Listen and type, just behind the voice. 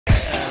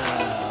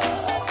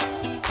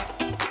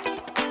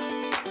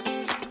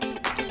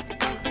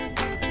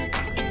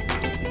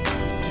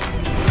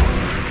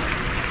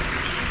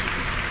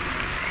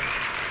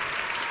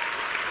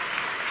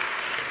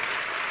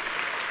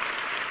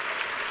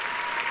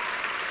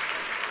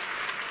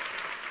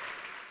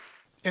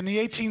In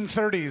the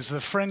 1830s, the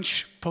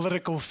French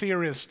political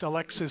theorist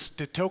Alexis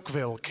de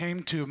Tocqueville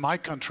came to my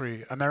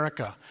country,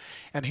 America,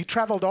 and he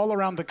traveled all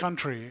around the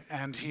country,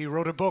 and he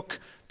wrote a book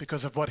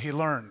because of what he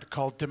learned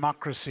called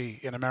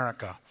Democracy in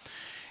America.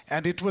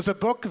 And it was a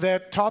book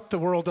that taught the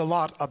world a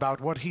lot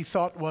about what he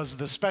thought was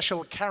the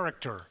special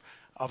character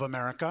of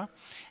America.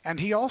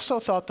 And he also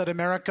thought that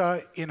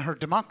America, in her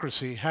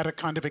democracy, had a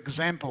kind of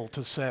example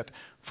to set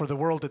for the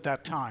world at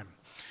that time.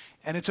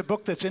 And it's a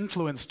book that's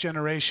influenced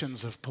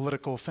generations of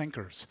political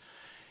thinkers.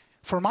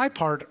 For my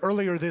part,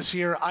 earlier this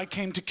year, I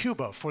came to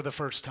Cuba for the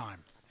first time.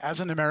 As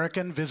an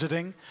American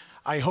visiting,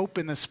 I hope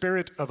in the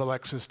spirit of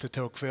Alexis de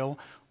Tocqueville,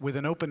 with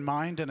an open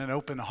mind and an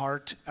open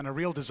heart and a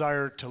real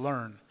desire to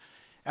learn.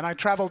 And I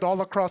traveled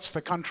all across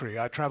the country.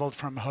 I traveled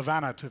from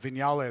Havana to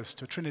Vinales,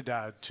 to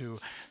Trinidad, to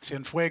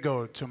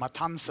Cienfuegos, to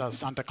Matanzas,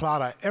 Santa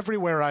Clara.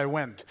 Everywhere I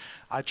went,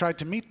 I tried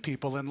to meet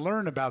people and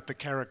learn about the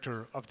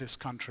character of this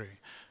country.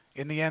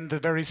 In the end, the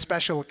very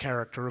special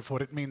character of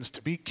what it means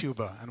to be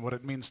Cuba and what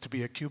it means to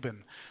be a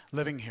Cuban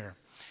living here.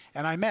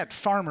 And I met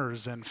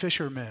farmers and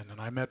fishermen, and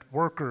I met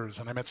workers,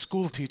 and I met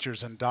school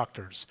teachers and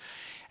doctors.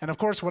 And of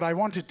course, what I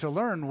wanted to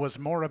learn was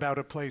more about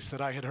a place that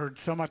I had heard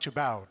so much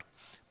about,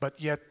 but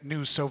yet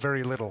knew so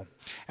very little.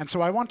 And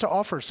so I want to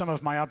offer some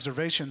of my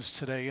observations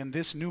today in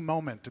this new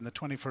moment in the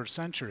 21st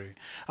century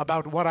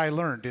about what I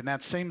learned in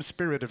that same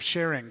spirit of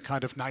sharing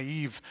kind of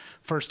naive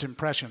first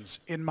impressions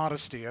in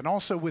modesty, and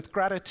also with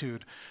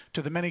gratitude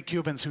to the many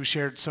Cubans who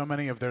shared so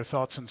many of their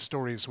thoughts and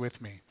stories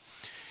with me.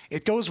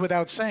 It goes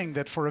without saying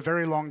that for a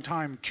very long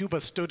time,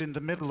 Cuba stood in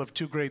the middle of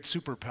two great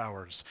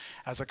superpowers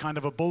as a kind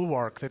of a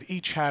bulwark that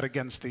each had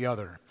against the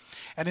other.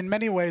 And in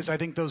many ways, I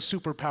think those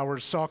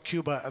superpowers saw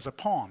Cuba as a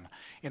pawn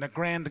in a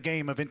grand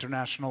game of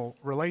international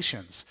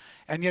relations.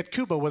 And yet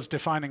Cuba was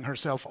defining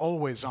herself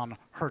always on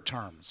her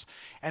terms.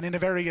 And in a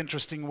very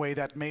interesting way,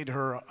 that made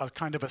her a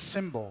kind of a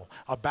symbol,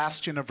 a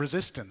bastion of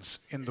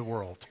resistance in the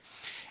world.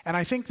 And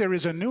I think there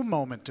is a new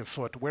moment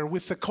afoot where,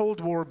 with the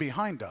Cold War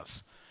behind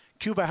us,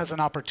 Cuba has an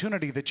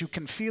opportunity that you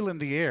can feel in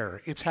the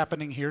air. It's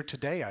happening here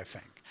today, I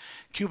think.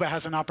 Cuba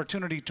has an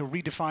opportunity to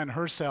redefine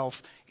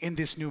herself in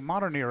this new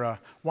modern era,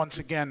 once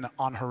again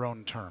on her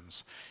own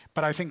terms.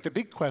 But I think the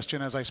big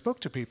question, as I spoke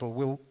to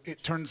people,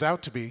 it turns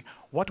out to be,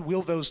 what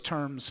will those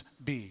terms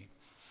be?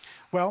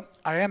 Well,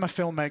 I am a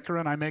filmmaker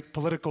and I make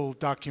political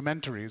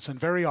documentaries, and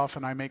very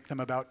often I make them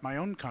about my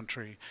own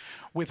country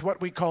with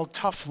what we call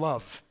tough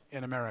love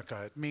in America.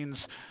 It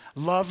means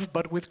love,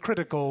 but with a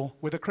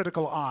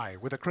critical eye,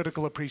 with a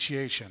critical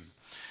appreciation.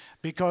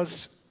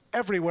 Because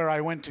everywhere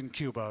I went in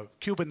Cuba,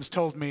 Cubans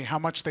told me how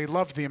much they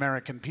love the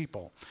American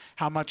people,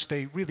 how much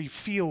they really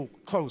feel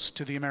close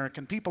to the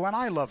American people, and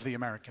I love the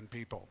American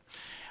people.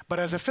 But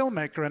as a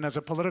filmmaker and as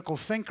a political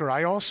thinker,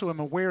 I also am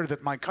aware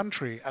that my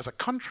country, as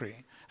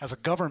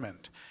a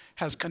government,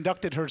 has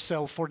conducted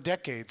herself for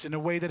decades in a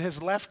way that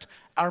has left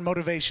our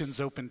motivations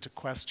open to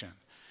question.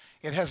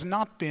 It has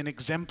not been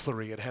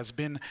exemplary. It has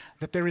been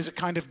that there is a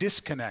kind of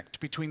disconnect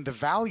between the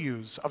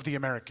values of the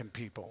American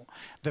people,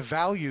 the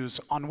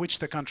values on which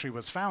the country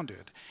was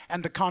founded,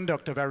 and the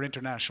conduct of our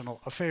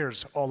international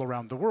affairs all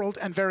around the world,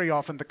 and very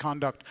often the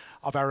conduct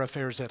of our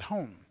affairs at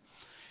home.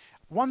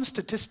 One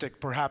statistic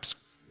perhaps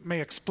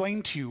may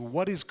explain to you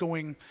what is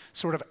going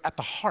sort of at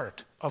the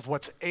heart of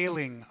what's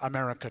ailing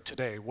America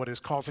today, what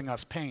is causing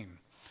us pain.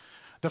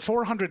 The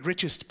 400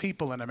 richest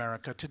people in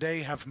America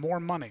today have more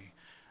money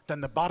than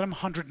the bottom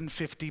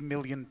 150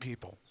 million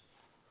people.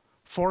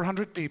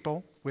 400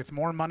 people with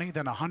more money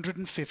than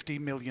 150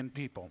 million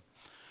people.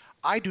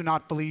 I do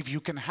not believe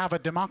you can have a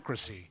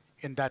democracy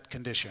in that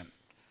condition.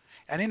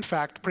 And in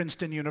fact,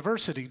 Princeton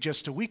University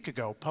just a week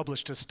ago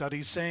published a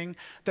study saying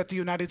that the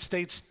United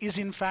States is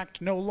in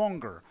fact no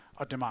longer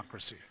a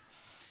democracy.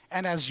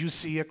 And as you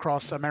see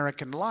across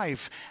American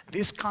life,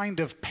 this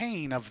kind of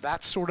pain of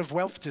that sort of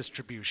wealth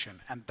distribution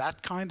and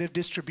that kind of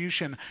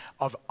distribution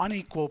of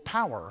unequal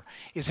power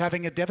is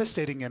having a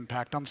devastating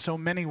impact on so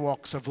many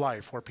walks of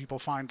life, where people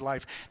find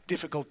life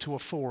difficult to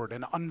afford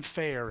and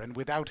unfair and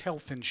without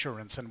health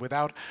insurance and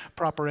without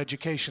proper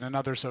education and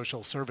other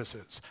social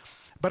services.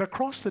 But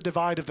across the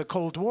divide of the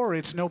Cold War,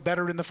 it's no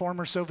better in the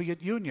former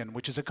Soviet Union,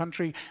 which is a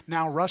country,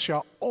 now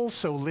Russia,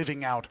 also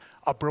living out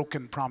a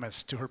broken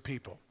promise to her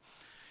people.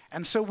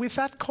 And so with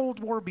that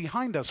Cold War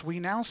behind us, we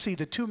now see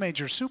the two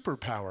major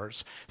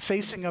superpowers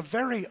facing a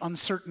very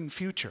uncertain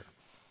future.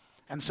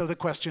 And so the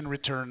question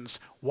returns,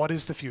 what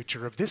is the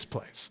future of this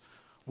place?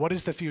 What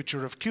is the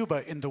future of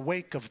Cuba in the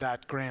wake of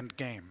that grand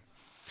game?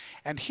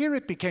 And here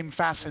it became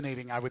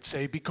fascinating, I would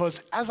say,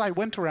 because as I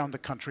went around the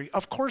country,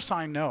 of course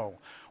I know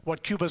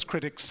what Cuba's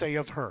critics say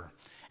of her.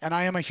 And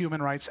I am a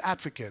human rights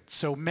advocate,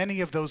 so many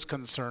of those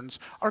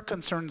concerns are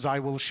concerns I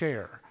will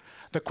share.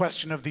 The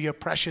question of the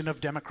oppression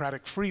of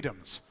democratic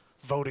freedoms,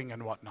 voting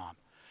and whatnot.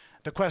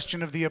 The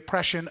question of the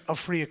oppression of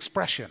free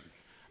expression.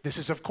 This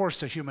is, of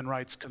course, a human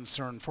rights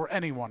concern for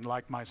anyone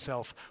like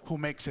myself who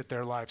makes it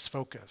their life's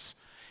focus.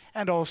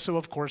 And also,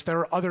 of course, there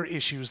are other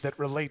issues that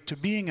relate to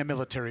being a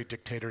military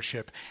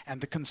dictatorship and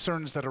the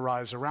concerns that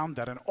arise around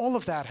that, and all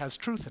of that has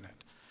truth in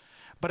it.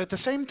 But at the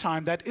same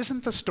time, that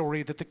isn't the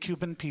story that the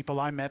Cuban people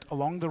I met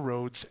along the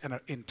roads and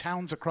in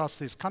towns across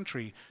this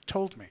country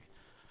told me.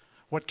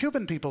 What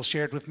Cuban people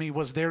shared with me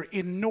was their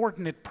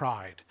inordinate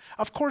pride.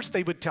 Of course,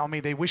 they would tell me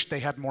they wished they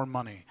had more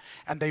money,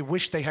 and they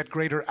wished they had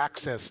greater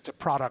access to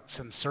products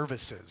and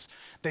services.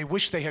 They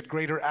wished they had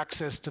greater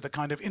access to the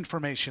kind of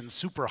information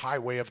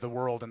superhighway of the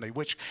world, and they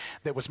wish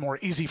that it was more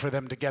easy for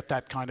them to get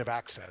that kind of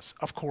access.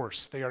 Of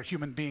course, they are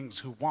human beings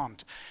who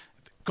want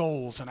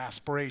goals and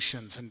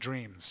aspirations and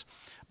dreams.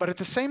 But at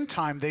the same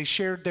time, they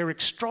shared their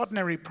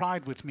extraordinary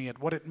pride with me at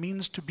what it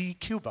means to be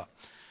Cuba.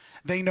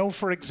 They know,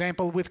 for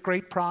example, with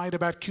great pride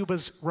about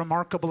Cuba's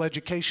remarkable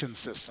education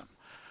system,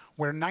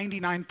 where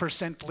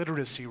 99%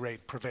 literacy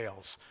rate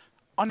prevails,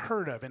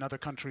 unheard of in other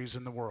countries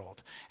in the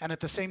world. And at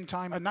the same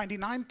time, a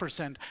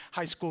 99%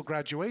 high school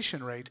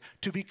graduation rate,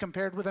 to be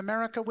compared with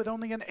America with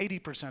only an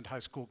 80% high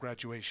school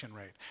graduation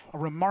rate. A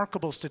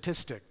remarkable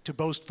statistic to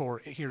boast for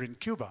here in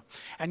Cuba.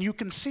 And you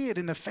can see it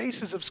in the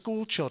faces of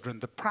school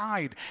children, the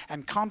pride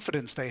and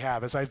confidence they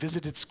have as I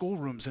visited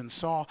schoolrooms and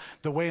saw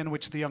the way in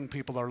which the young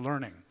people are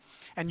learning.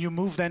 And you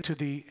move then to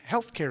the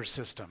healthcare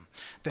system.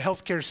 The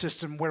healthcare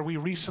system where we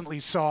recently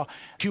saw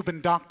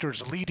Cuban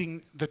doctors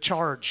leading the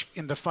charge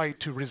in the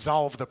fight to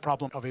resolve the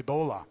problem of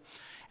Ebola.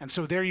 And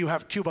so there you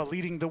have Cuba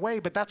leading the way,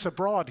 but that's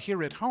abroad.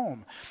 Here at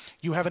home,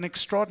 you have an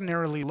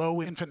extraordinarily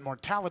low infant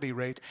mortality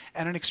rate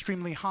and an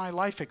extremely high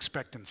life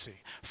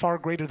expectancy, far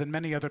greater than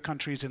many other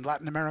countries in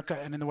Latin America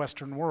and in the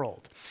Western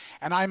world.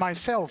 And I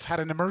myself had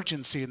an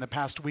emergency in the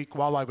past week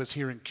while I was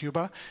here in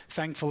Cuba.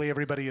 Thankfully,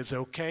 everybody is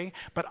okay,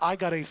 but I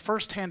got a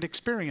first-hand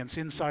experience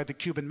inside the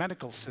Cuban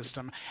medical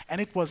system, and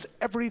it was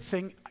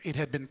everything it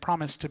had been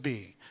promised to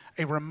be.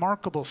 A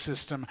remarkable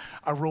system,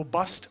 a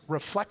robust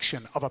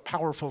reflection of a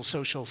powerful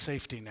social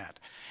safety net.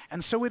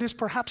 And so it is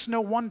perhaps no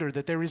wonder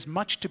that there is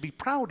much to be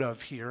proud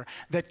of here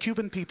that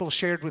Cuban people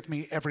shared with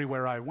me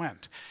everywhere I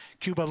went.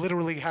 Cuba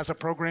literally has a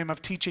program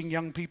of teaching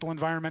young people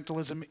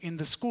environmentalism in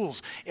the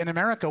schools. In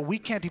America, we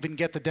can't even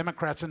get the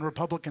Democrats and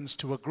Republicans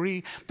to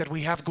agree that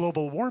we have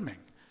global warming.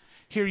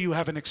 Here you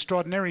have an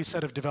extraordinary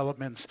set of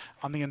developments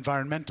on the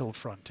environmental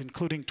front,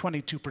 including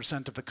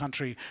 22% of the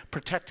country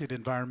protected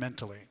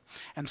environmentally.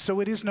 And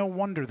so it is no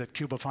wonder that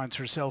Cuba finds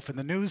herself in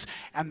the news,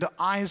 and the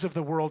eyes of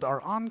the world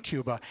are on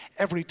Cuba.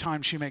 Every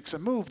time she makes a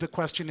move, the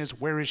question is,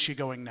 where is she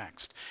going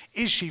next?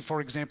 Is she,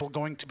 for example,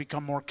 going to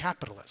become more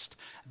capitalist?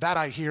 That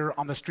I hear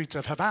on the streets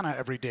of Havana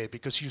every day,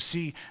 because you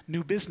see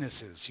new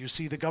businesses. You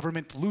see the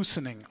government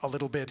loosening a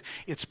little bit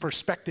its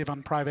perspective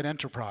on private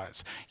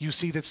enterprise. You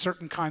see that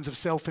certain kinds of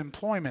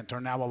self-employment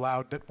are now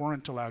allowed that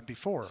weren't allowed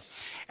before.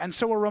 And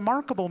so a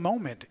remarkable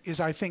moment is,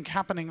 I think,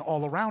 happening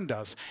all around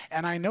us.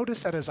 And I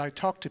notice that as I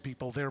talk to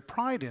people, their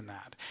pride in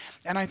that.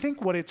 And I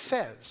think what it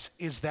says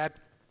is that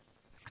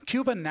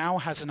Cuba now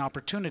has an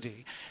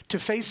opportunity to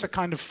face a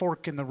kind of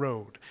fork in the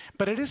road.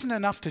 But it isn't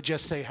enough to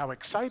just say how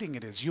exciting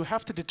it is. You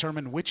have to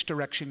determine which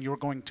direction you're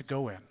going to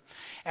go in.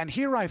 And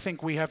here I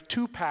think we have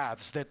two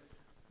paths that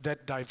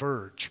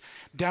diverge.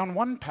 Down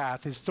one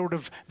path is sort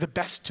of the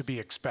best to be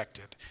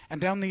expected,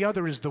 and down the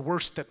other is the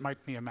worst that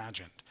might be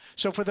imagined.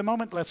 So for the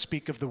moment, let's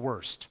speak of the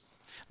worst.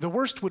 The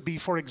worst would be,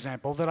 for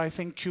example, that I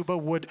think Cuba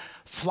would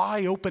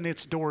fly open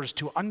its doors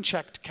to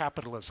unchecked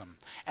capitalism,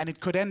 and it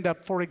could end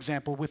up, for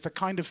example, with the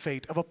kind of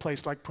fate of a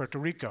place like Puerto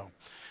Rico.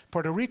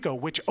 Puerto Rico,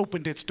 which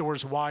opened its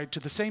doors wide to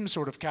the same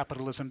sort of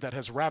capitalism that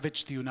has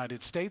ravaged the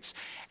United States,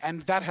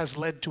 and that has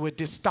led to a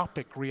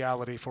dystopic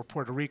reality for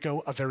Puerto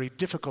Rico, a very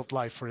difficult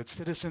life for its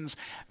citizens,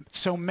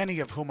 so many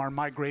of whom are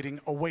migrating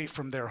away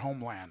from their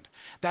homeland.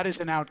 That is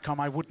an outcome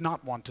I would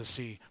not want to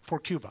see for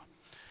Cuba.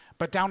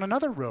 But down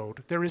another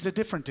road, there is a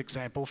different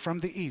example from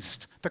the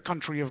East, the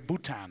country of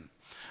Bhutan.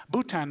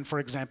 Bhutan, for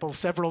example,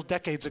 several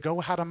decades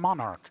ago had a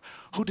monarch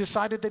who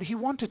decided that he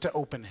wanted to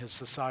open his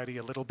society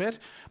a little bit,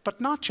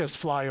 but not just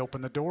fly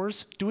open the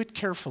doors, do it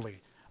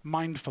carefully,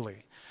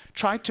 mindfully.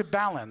 Try to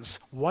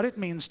balance what it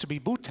means to be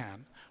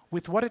Bhutan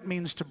with what it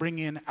means to bring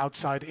in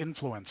outside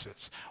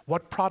influences.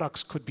 What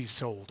products could be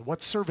sold?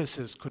 What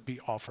services could be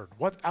offered?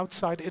 What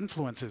outside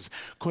influences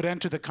could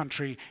enter the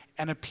country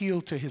and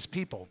appeal to his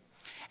people?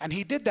 And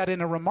he did that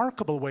in a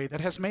remarkable way that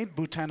has made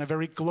Bhutan a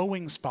very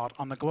glowing spot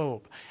on the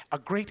globe, a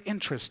great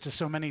interest to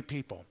so many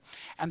people.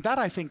 And that,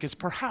 I think, is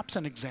perhaps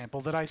an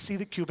example that I see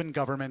the Cuban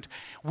government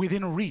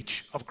within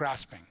reach of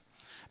grasping.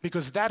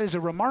 Because that is a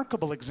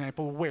remarkable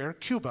example where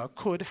Cuba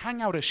could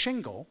hang out a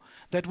shingle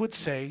that would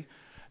say,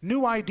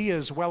 new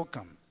ideas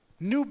welcome,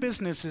 new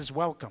businesses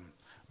welcome,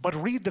 but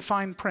read the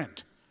fine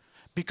print,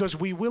 because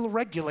we will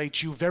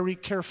regulate you very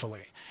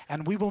carefully.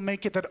 And we will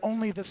make it that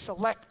only the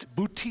select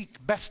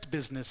boutique best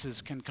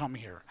businesses can come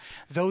here.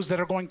 Those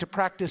that are going to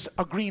practice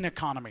a green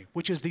economy,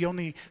 which is the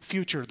only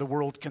future the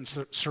world can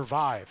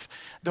survive.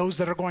 Those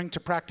that are going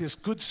to practice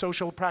good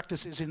social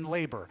practices in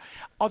labor.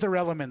 Other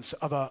elements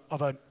of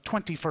a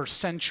 21st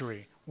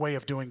century way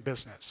of doing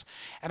business.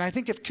 And I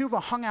think if Cuba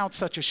hung out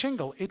such a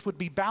shingle, it would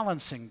be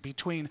balancing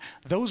between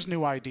those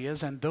new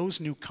ideas and those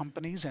new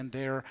companies and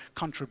their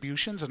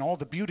contributions and all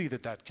the beauty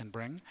that that can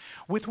bring,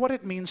 with what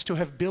it means to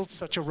have built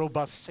such a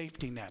robust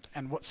safety net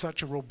and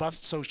such a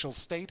robust social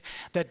state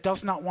that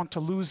does not want to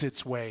lose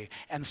its way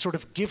and sort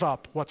of give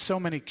up what so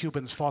many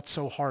Cubans fought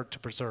so hard to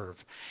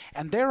preserve.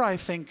 And there, I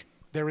think,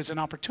 there is an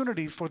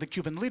opportunity for the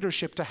Cuban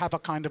leadership to have a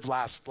kind of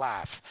last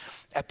laugh.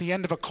 At the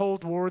end of a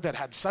Cold War that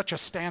had such a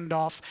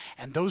standoff,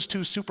 and those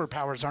two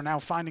superpowers are now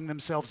finding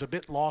themselves a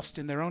bit lost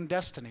in their own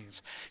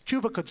destinies,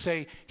 Cuba could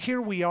say,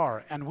 here we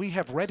are, and we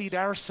have readied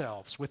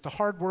ourselves with the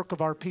hard work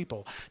of our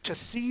people to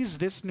seize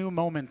this new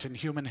moment in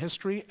human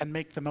history and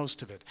make the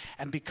most of it,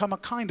 and become a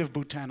kind of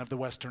Bhutan of the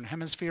Western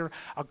Hemisphere,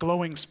 a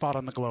glowing spot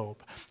on the globe.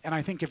 And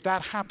I think if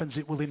that happens,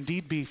 it will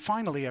indeed be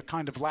finally a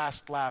kind of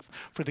last laugh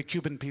for the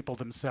Cuban people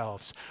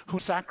themselves,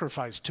 who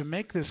sacrificed to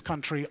make this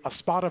country a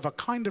spot of a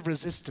kind of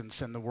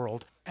resistance in the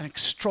world, an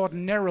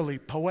extraordinarily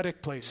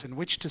poetic place in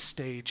which to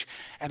stage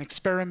and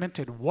experiment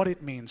in what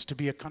it means to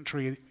be a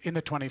country in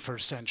the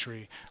 21st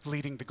century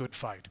leading the good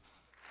fight.